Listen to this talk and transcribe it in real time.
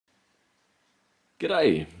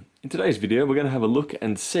G'day! In today's video we're going to have a look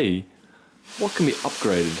and see what can be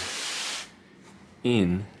upgraded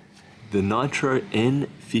in the Nitro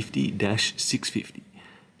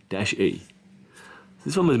N50-650-E.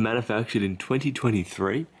 This one was manufactured in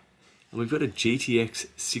 2023 and we've got a GTX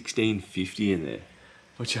 1650 in there,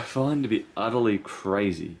 which I find to be utterly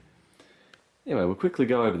crazy. Anyway, we'll quickly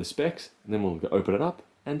go over the specs and then we'll open it up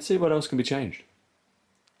and see what else can be changed.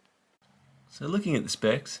 So looking at the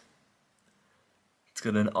specs, it's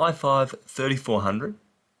got an i5-3400,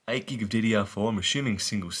 8GB of DDR4, I'm assuming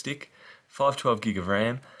single stick, 512GB of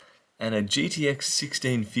RAM, and a GTX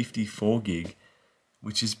 1650 4GB,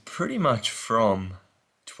 which is pretty much from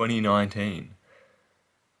 2019,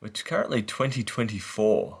 which is currently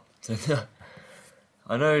 2024. So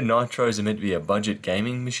I know Nitros are meant to be a budget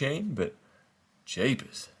gaming machine, but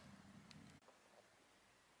jeepers.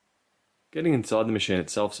 Getting inside the machine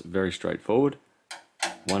itself is very straightforward.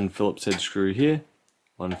 One Phillips head screw here,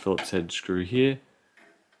 one Phillips head screw here,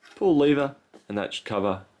 pull lever, and that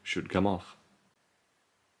cover should come off.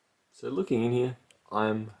 So looking in here,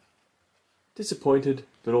 I'm disappointed,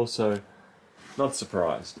 but also not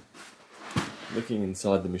surprised. Looking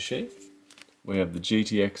inside the machine, we have the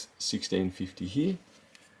GTX 1650 here,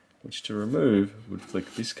 which to remove would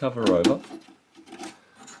flick this cover over,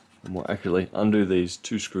 or more accurately undo these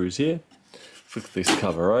two screws here, flick this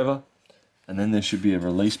cover over, and then there should be a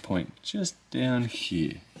release point just down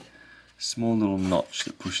here. Small little notch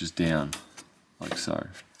that pushes down, like so.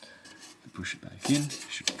 Push it back in,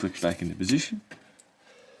 should click back into position.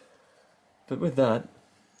 But with that,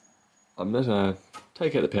 I'm going to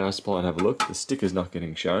take out the power supply and have a look. The sticker's not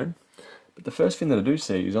getting shown. But the first thing that I do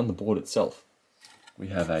see is on the board itself. We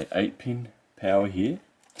have a 8-pin power here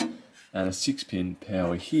and a 6-pin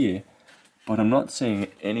power here, but I'm not seeing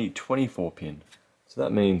any 24-pin. So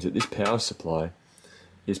that means that this power supply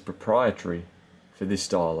is proprietary for this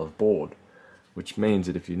style of board, which means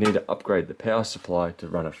that if you need to upgrade the power supply to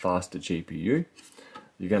run a faster GPU,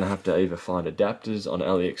 you're going to have to either find adapters on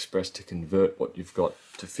AliExpress to convert what you've got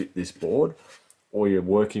to fit this board, or you're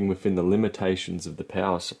working within the limitations of the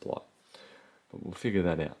power supply. But we'll figure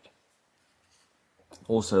that out.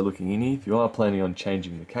 Also looking in here, if you are planning on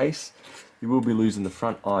changing the case, you will be losing the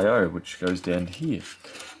front I/O, which goes down to here.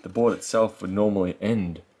 The board itself would normally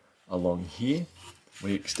end along here.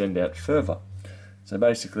 We extend out further. So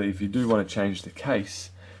basically, if you do want to change the case,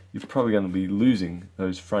 you're probably going to be losing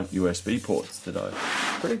those front USB ports that I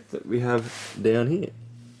predict that we have down here.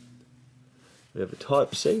 We have a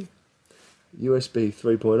Type-C, USB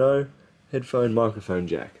 3.0, headphone, microphone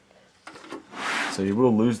jack. So you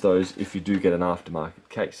will lose those if you do get an aftermarket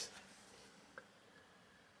case.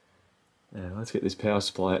 Now let's get this power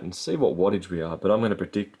supply out and see what wattage we are, but I'm going to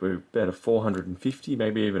predict we're about a 450,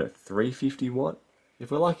 maybe even a 350 watt.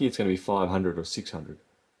 If we're lucky it's going to be 500 or 600,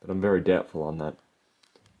 but I'm very doubtful on that.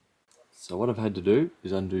 So what I've had to do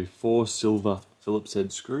is undo 4 silver Phillips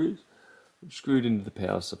head screws, which screwed into the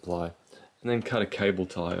power supply, and then cut a cable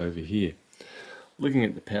tie over here. Looking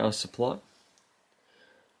at the power supply,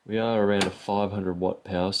 we are around a 500 watt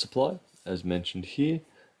power supply, as mentioned here.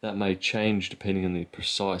 That may change depending on the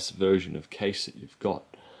precise version of case that you've got.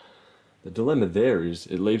 The dilemma there is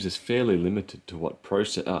it leaves us fairly limited to what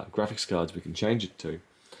graphics cards we can change it to.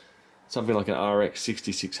 Something like an RX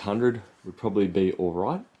 6600 would probably be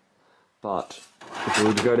alright, but if we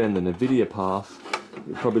were to go down the NVIDIA path,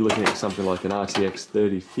 we're probably looking at something like an RTX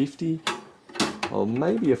 3050 or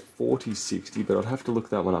maybe a 4060, but I'd have to look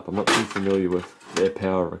that one up. I'm not too familiar with their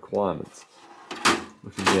power requirements.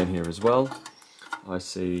 Looking down here as well, I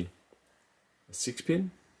see a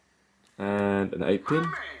 6-pin and an 8-pin.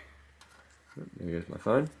 There goes my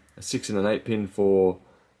phone. A 6 and an 8-pin for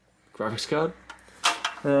graphics card.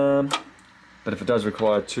 But if it does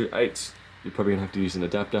require 2 8s, you're probably going to have to use an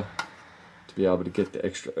adapter to be able to get the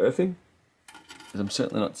extra earthing, as I'm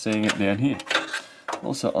certainly not seeing it down here.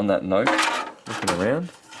 Also on that note, looking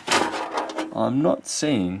around, I'm not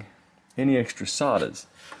seeing any extra SATAs.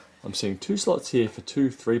 I'm seeing 2 slots here for 2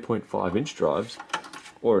 3.5 inch drives,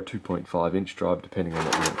 or a 2.5 inch drive depending on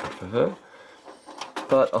what you want to prefer.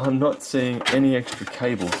 But I'm not seeing any extra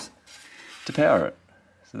cables to power it.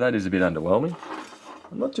 So that is a bit underwhelming.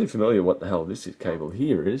 I'm not too familiar what the hell this cable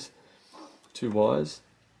here is. 2 wires.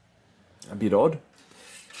 A bit odd.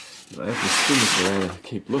 But I have to spin this around and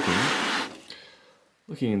keep looking.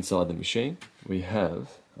 Looking inside the machine, we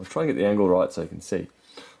have... I'll try and get the angle right so you can see.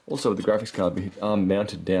 Also with the graphics card, we are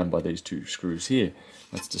mounted down by these 2 screws here.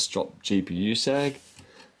 That's to stop GPU sag,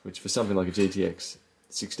 which for something like a GTX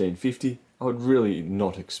 1650, I would really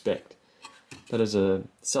not expect. But as a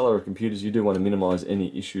seller of computers, you do want to minimize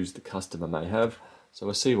any issues the customer may have, so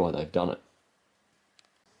I see why they've done it.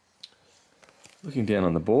 Looking down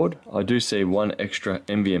on the board, I do see one extra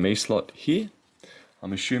NVMe slot here.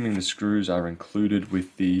 I'm assuming the screws are included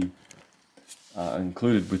with the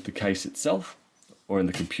case itself, or in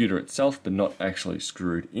the computer itself, but not actually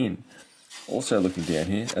screwed in. Also looking down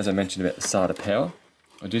here, as I mentioned about the SATA power,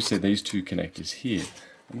 I do see these two connectors here.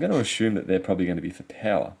 I'm going to assume that they're probably going to be for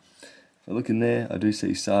power. If I look in there, I do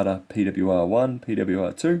see SATA PWR1,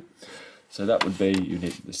 PWR2. So that would be, you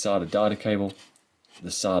need the SATA data cable, the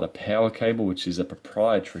SATA power cable, which is a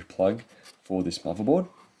proprietary plug for this motherboard.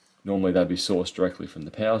 Normally they'd be sourced directly from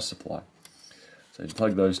the power supply. So you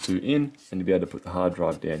plug those two in, and you'll be able to put the hard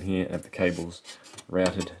drive down here and have the cables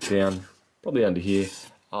routed down, probably under here,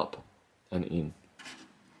 up and in.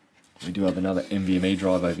 We do have another NVMe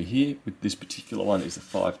drive over here. With this particular one is a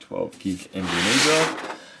 512 gig NVMe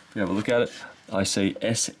drive. If we have a look at it, I see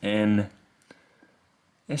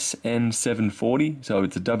SN740, so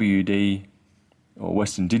it's a WD or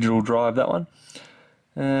Western Digital drive, that one.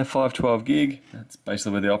 512 gig, that's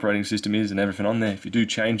basically where the operating system is and everything on there. If you do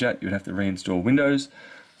change that, you would have to reinstall Windows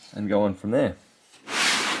and go on from there.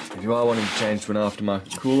 If you are wanting to change to an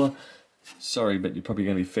aftermarket cooler, sorry, but you're probably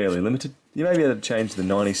going to be fairly limited. You may be able to change the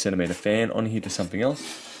 90cm fan on here to something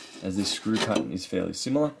else, as this screw pattern is fairly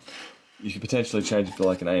similar. You could potentially change it to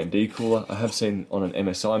like an AMD cooler. I have seen on an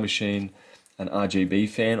MSI machine an RGB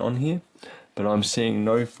fan on here, but I'm seeing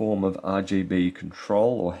no form of RGB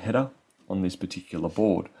control or header on this particular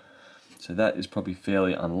board, so that is probably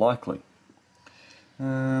fairly unlikely.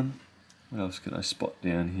 What else can I spot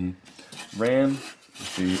down here? RAM.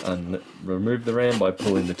 If you remove the RAM by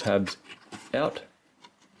pulling the tabs out,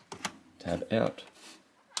 tab out,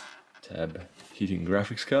 tab hitting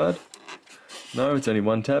graphics card. No, it's only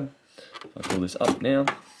one tab. If I pull this up now,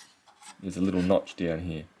 there's a little notch down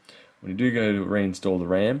here. When you do go to reinstall the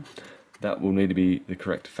RAM, that will need to be the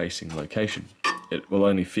correct facing location. It will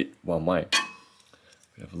only fit one way.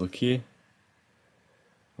 We have a look here.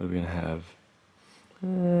 What are we going to have?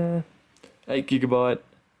 8GB,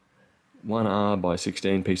 1R by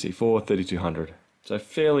 16 PC4, 3200. So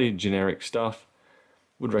fairly generic stuff.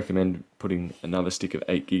 Would recommend putting another stick of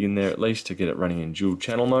 8GB in there at least to get it running in dual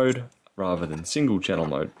channel mode rather than single channel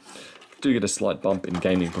mode. Do get a slight bump in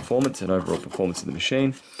gaming performance and overall performance of the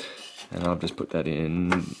machine, and I'll just put that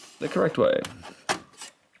in the correct way.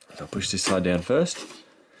 I'll push this side down first,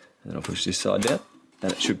 and then I'll push this side down,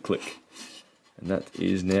 and it should click. And that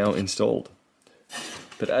is now installed.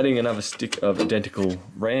 But adding another stick of identical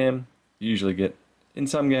RAM, you usually get, in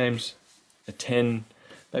some games, a 10,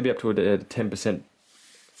 maybe up to a 10%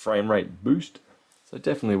 frame rate boost. So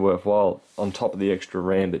definitely worthwhile on top of the extra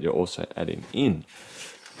RAM that you're also adding in.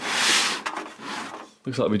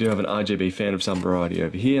 Looks like we do have an RGB fan of some variety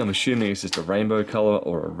over here. I'm assuming it's just a rainbow color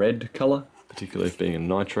or a red color. Particularly if being a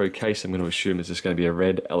Nitro case, I'm going to assume it's just going to be a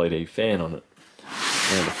red LED fan on it.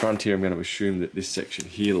 And at the front here, I'm going to assume that this section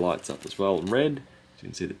here lights up as well in red. You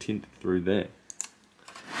can see the tint through there.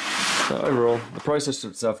 So overall, the processor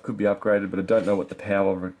itself could be upgraded, but I don't know what the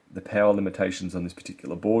power limitations on this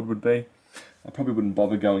particular board would be. I probably wouldn't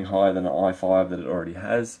bother going higher than an i5 that it already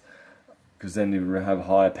has, because then you would have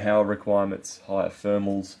higher power requirements, higher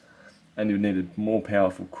thermals, and you would need a more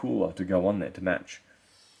powerful cooler to go on there to match.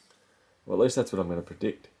 Well, at least that's what I'm going to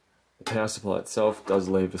predict. The power supply itself does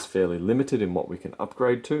leave us fairly limited in what we can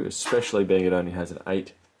upgrade to, especially being it only has an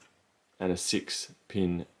 8 and a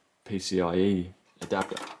 6-pin PCIe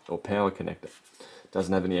adapter or power connector. It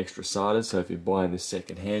doesn't have any extra SATAs, so if you're buying this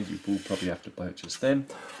second hand, you will probably have to purchase them,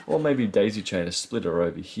 or maybe daisy chain a splitter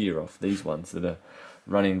over here off these ones that are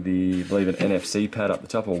running the, I believe, an NFC pad up the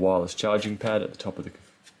top, or wireless charging pad at the top of the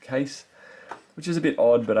case. Which is a bit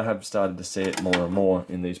odd, but I have started to see it more and more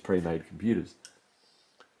in these pre-made computers.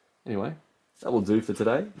 Anyway, that will do for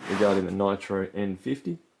today regarding the Nitro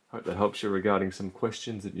N50. Hope that helps you regarding some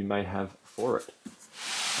questions that you may have for it.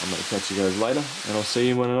 I'm going to catch you guys later, and I'll see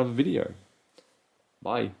you in another video.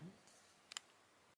 Bye.